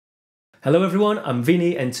Hello everyone, I'm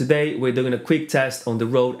Vinny and today we're doing a quick test on the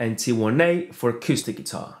Rode NT1-A for acoustic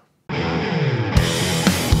guitar.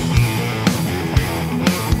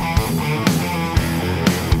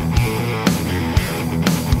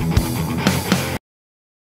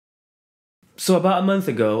 So about a month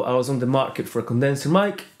ago I was on the market for a condenser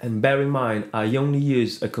mic, and bear in mind I only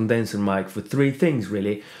use a condenser mic for three things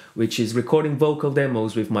really, which is recording vocal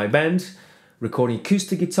demos with my band, recording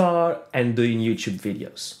acoustic guitar and doing YouTube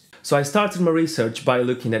videos. So I started my research by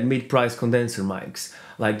looking at mid-price condenser mics,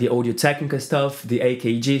 like the Audio-Technica stuff, the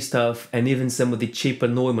AKG stuff, and even some of the cheaper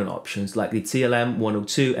Neumann options like the TLM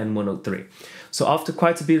 102 and 103. So after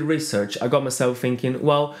quite a bit of research, I got myself thinking,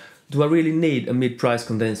 well, do I really need a mid-price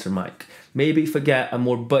condenser mic? Maybe if I get a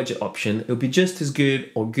more budget option, it'll be just as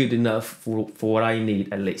good or good enough for what I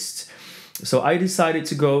need at least. So I decided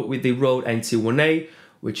to go with the Rode NT1-A,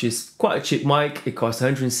 which is quite a cheap mic. It costs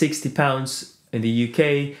 £160 in the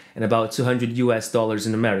UK and about $200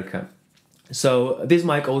 in America. So this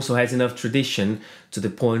mic also has enough tradition to the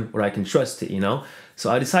point where I can trust it, you know. So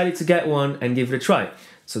I decided to get one and give it a try.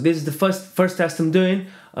 So this is the first test I'm doing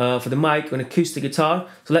for the mic on acoustic guitar.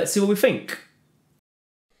 So let's see what we think.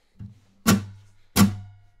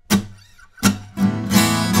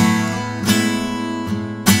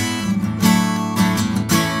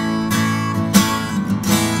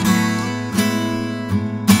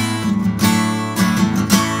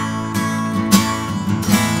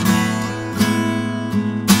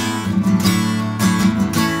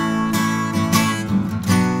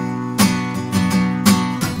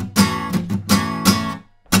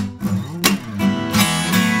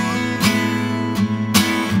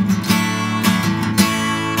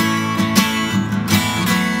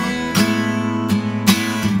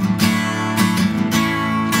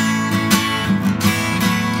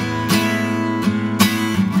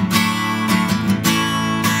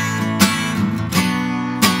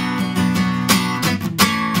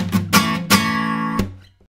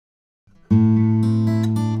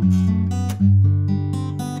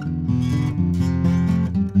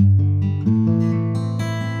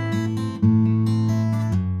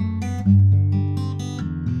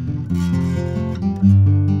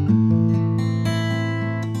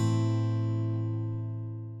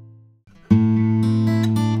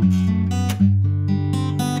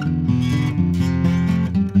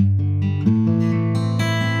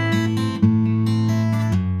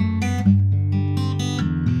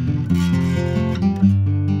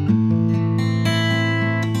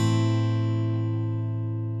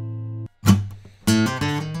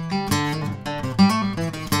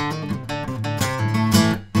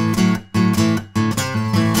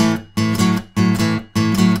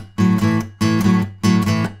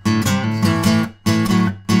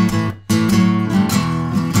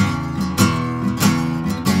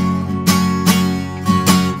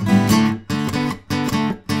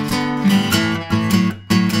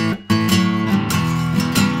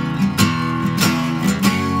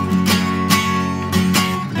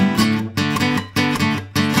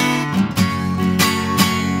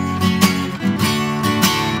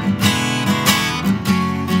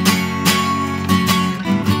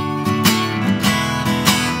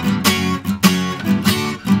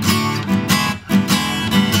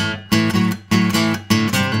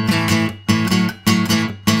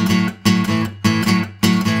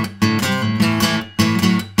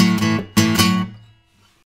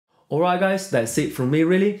 Alright guys, that's it from me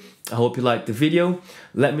really. I hope you liked the video.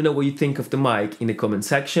 Let me know what you think of the mic in the comment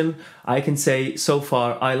section. I can say so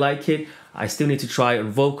far I like it. I still need to try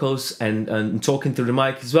on vocals and talking through the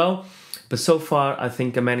mic as well. But so far I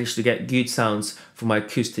think I managed to get good sounds from my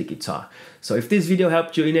acoustic guitar. So if this video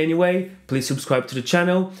helped you in any way, please subscribe to the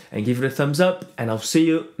channel and give it a thumbs up, and I'll see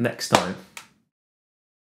you next time.